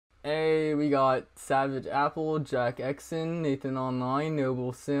Okay, we got Savage Apple, Jack Exon, Nathan Online,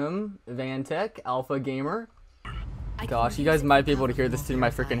 Noble Sim, Vantech, Alpha Gamer. Gosh, you guys might be able to hear this through my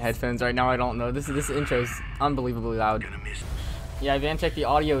freaking headphones right now. I don't know. This intro is unbelievably loud. Yeah, Vantech, the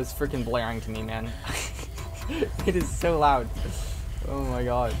audio is freaking blaring to me, man. It is so loud. Oh my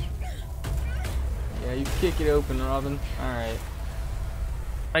god. Yeah, you kick it open, Robin. Alright.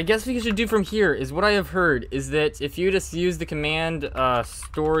 I guess what you should do from here is what I have heard is that if you just use the command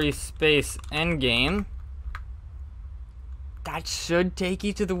story space endgame, that should take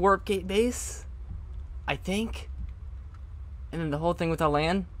you to the warp gate base, I think. And then the whole thing without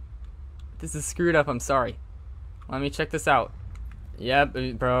land. This is screwed up, I'm sorry. Let me check this out.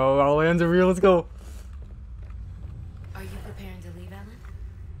 Yep, bro, all lands are real, let's go. Are you preparing to leave, Alan?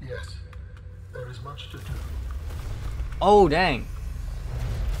 Yes, there is much to do. Oh, dang.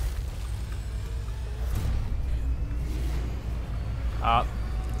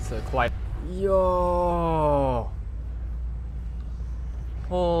 It's a quiet. Yo.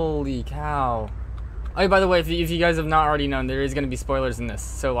 Holy cow. Oh, by the way, if you guys have not already known, there is going to be spoilers in this.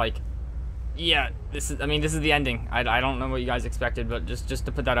 So, like, yeah, this is the ending. I don't know what you guys expected, but just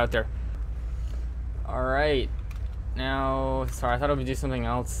to put that out there. Alright. Now, sorry, I thought I would do something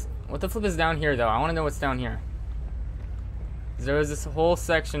else. What the flip is down here, though? I want to know what's down here. There was this whole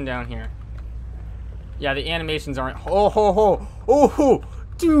section down here. Yeah, the animations aren't. Oh,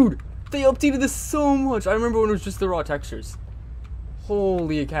 dude, they updated this so much. I remember when it was just the raw textures.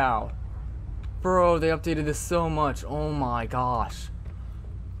 Holy cow, bro, they updated this so much. Oh my gosh.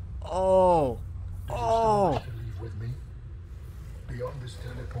 Oh. Leave with me. Beyond this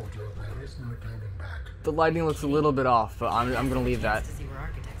teleporter, there is no turning back. The lighting looks a little bit off, but I'm gonna leave that.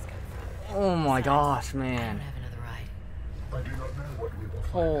 Oh my gosh, man. I do not know what we will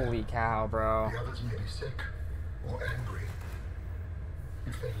find. Holy cow, bro. The others may be sick or angry.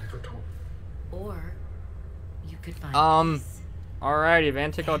 If they live at all. Or you could find peace. Alrighty,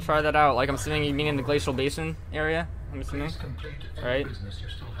 Vantech, I'll try that out. Like, I'm assuming you mean in the glacial basin area? I'm assuming. Please complete any Right? business you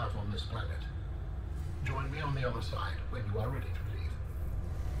still have on this planet. Join me on the other side when you are ready to leave.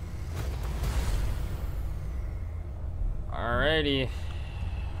 Alrighty.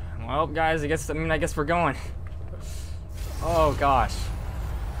 Well, guys, I guess we're going. Oh gosh.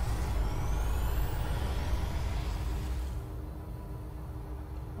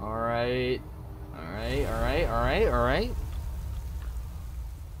 Alright.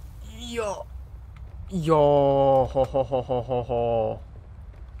 Yo, ho.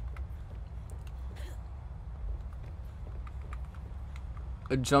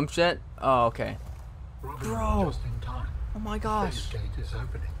 A jump jet? Oh, okay. Robin, Bro. just in time. Oh my This gosh. gate is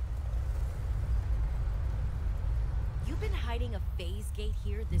opening. You've been hiding a phase gate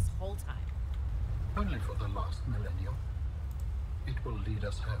here this whole time. Only for the last millennium. It will lead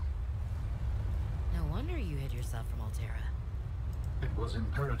us home. No wonder you hid yourself from Altera. It was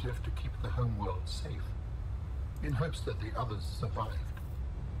imperative to keep the homeworld safe, in hopes that the others survived.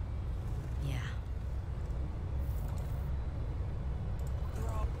 Yeah.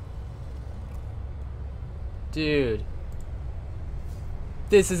 Dude.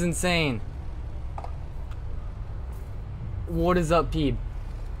 This is insane. What is up, Peeb?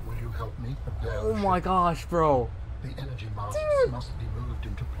 Will you help me prepare Oh the my ship? gosh, bro. The energy masts must be moved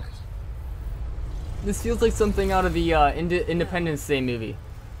into place. This feels like something out of the Independence Day movie.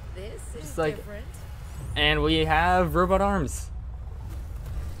 This is Just like- different. And we have robot arms.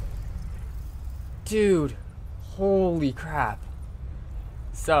 Dude. Holy crap.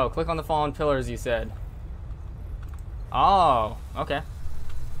 So, click on the fallen pillars, you said. Oh, okay.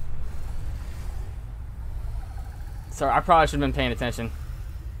 Sorry, I probably should have been paying attention.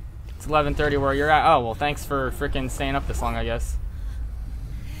 It's 11:30 where you're at. Oh, well, thanks for freaking staying up this long, I guess.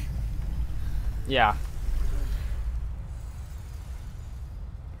 Yeah.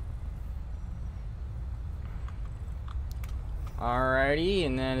 Alrighty,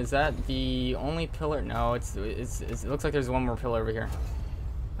 and then is that the only pillar? No, it looks like there's one more pillar over here.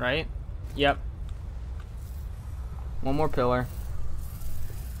 Right? Yep. One more pillar.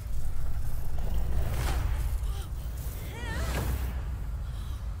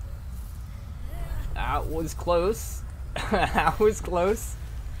 That was close. That was close.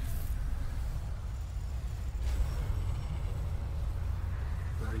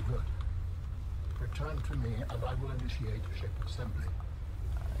 Very good. Return to me and I will initiate ship assembly.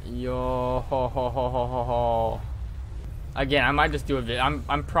 Yo ho ho ho ho ho ho. Again, I might just do a bit.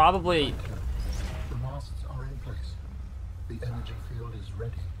 I'm probably. The masts are in place. The energy field is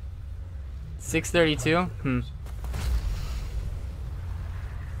ready. 632.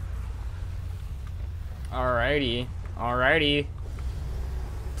 Alrighty.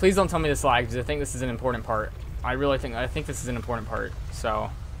 Please don't tell me this lag, because I think this is an important part. I think this is an important part,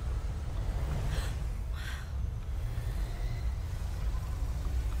 so.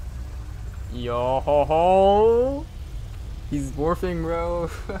 Yo ho ho! He's morphing,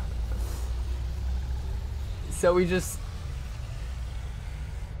 bro. So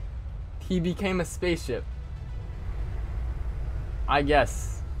he became a spaceship. I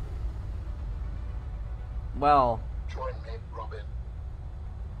guess. Well. Join me, Robin.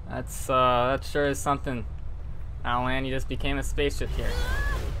 That sure is something. Alan, you just became a spaceship here.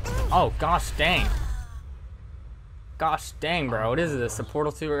 Oh, gosh dang. Gosh dang, bro. What is this? A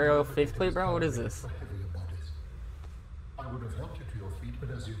Portal 2 aerial faceplate, bro? What is this? I would have helped you to your feet, but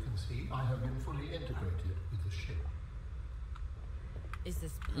as you can see, I have been fully integrated with the ship. Is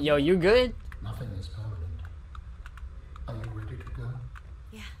this Yo, you good? Nothing is permanent. Are you ready to go?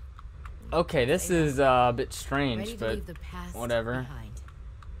 Yeah. Okay, this is a bit strange, Ready to but leave the past whatever. behind.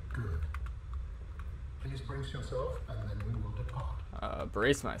 Good. Please brace yourself, and then we will depart.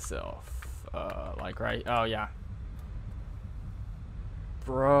 Brace myself. Like right. Oh yeah.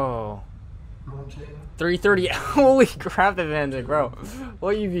 Bro. Launching. 3:30. Holy crap, the Vantic, bro.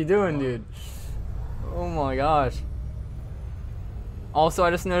 What you be doing, dude? Oh my gosh. Also,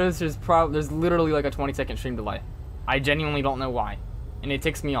 I just noticed there's literally like a 20-second stream delay. I genuinely don't know why, and it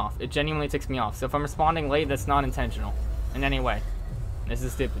ticks me off. It genuinely ticks me off. So if I'm responding late, that's not intentional in any way. This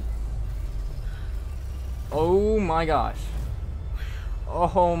is stupid. Oh my gosh.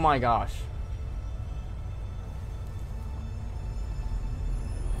 Oh my gosh.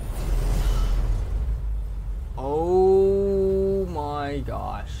 Oh my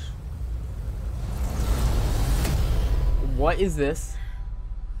gosh. What is this?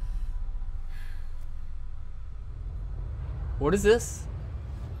 What is this?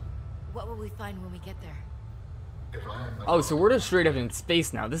 What will we find when we get there? If I am the Oh, so we're just straight up in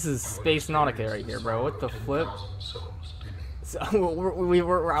space now. This is Space Nautica right here, bro. What the flip? 10,000 souls beneath. So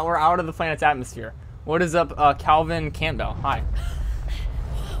we're out of the planet's atmosphere. What is up, Calvin Campbell? Hi.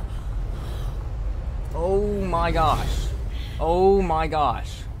 Oh my gosh. Oh my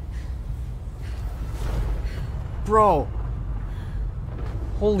gosh. Bro.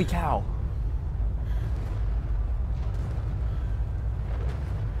 Holy cow.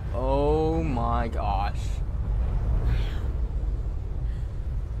 Oh my gosh.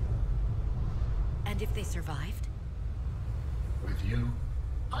 And if they survived? With you,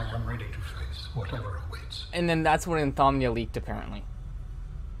 I am ready to face whatever awaits. And then that's when Insomnia leaked, apparently.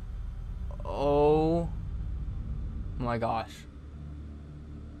 Oh my gosh.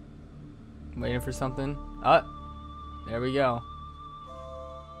 Waiting for something. There we go.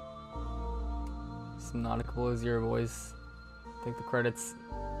 Subnautica is your voice. I think the credits.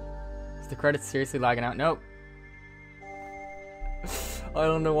 Is the credits seriously lagging out? Nope. I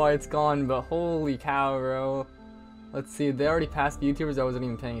don't know why it's gone, but holy cow, bro. Let's see. They already passed YouTubers. I wasn't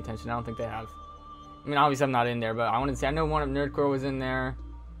even paying attention. I don't think they have. I mean, obviously I'm not in there, but I wanted to see. I know one of Nerdcore was in there.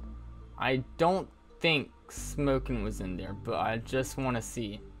 I don't think Smokin' was in there, but I just want to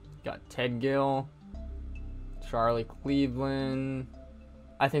see. Got Ted Gill, Charlie Cleveland.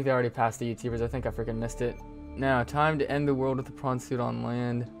 I think they already passed the YouTubers. I think I freaking missed it. Now, time to end the world with the prawn suit on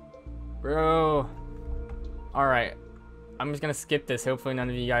land. Bro. Alright. I'm just going to skip this. Hopefully none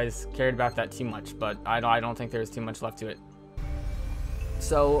of you guys cared about that too much, but I don't think there's too much left to it.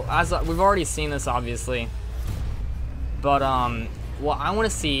 So, as we've already seen this, obviously. But, what I want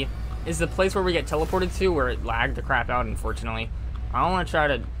to see is the place where we get teleported to, where it lagged the crap out, unfortunately. I want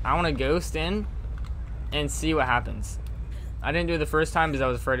to ghost in and see what happens. I didn't do it the first time because I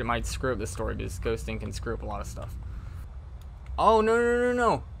was afraid it might screw up the story, because ghosting can screw up a lot of stuff. Oh,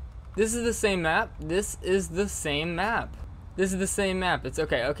 no. This is the same map. This is the same map. This is the same map. It's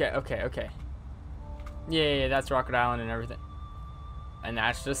okay. Yeah, that's Rocket Island and everything. And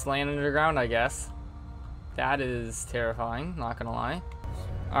that's just land underground, I guess. That is terrifying, not gonna lie.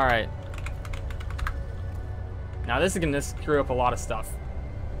 Alright. Now this is gonna screw up a lot of stuff.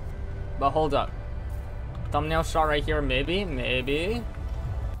 But hold up. Thumbnail shot right here, maybe.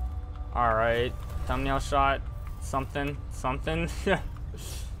 Alright. Thumbnail shot. Something.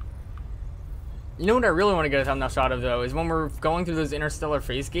 You know what I really want to get a thumbnail shot of, though, is when we're going through those interstellar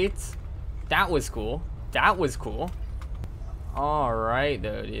phase gates. That was cool. Alright,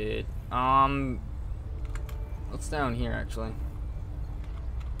 though, dude. What's down here, actually?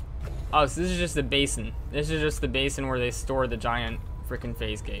 Oh, so this is just the basin. This is just the basin where they store the giant freaking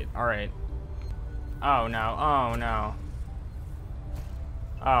phase gate. Alright. Oh, no.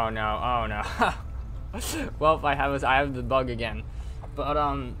 Well, I have the bug again. But,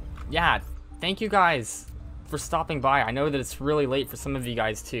 yeah. Thank you guys for stopping by. I know that it's really late for some of you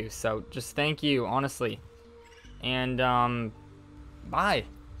guys too, so just thank you, honestly. And bye.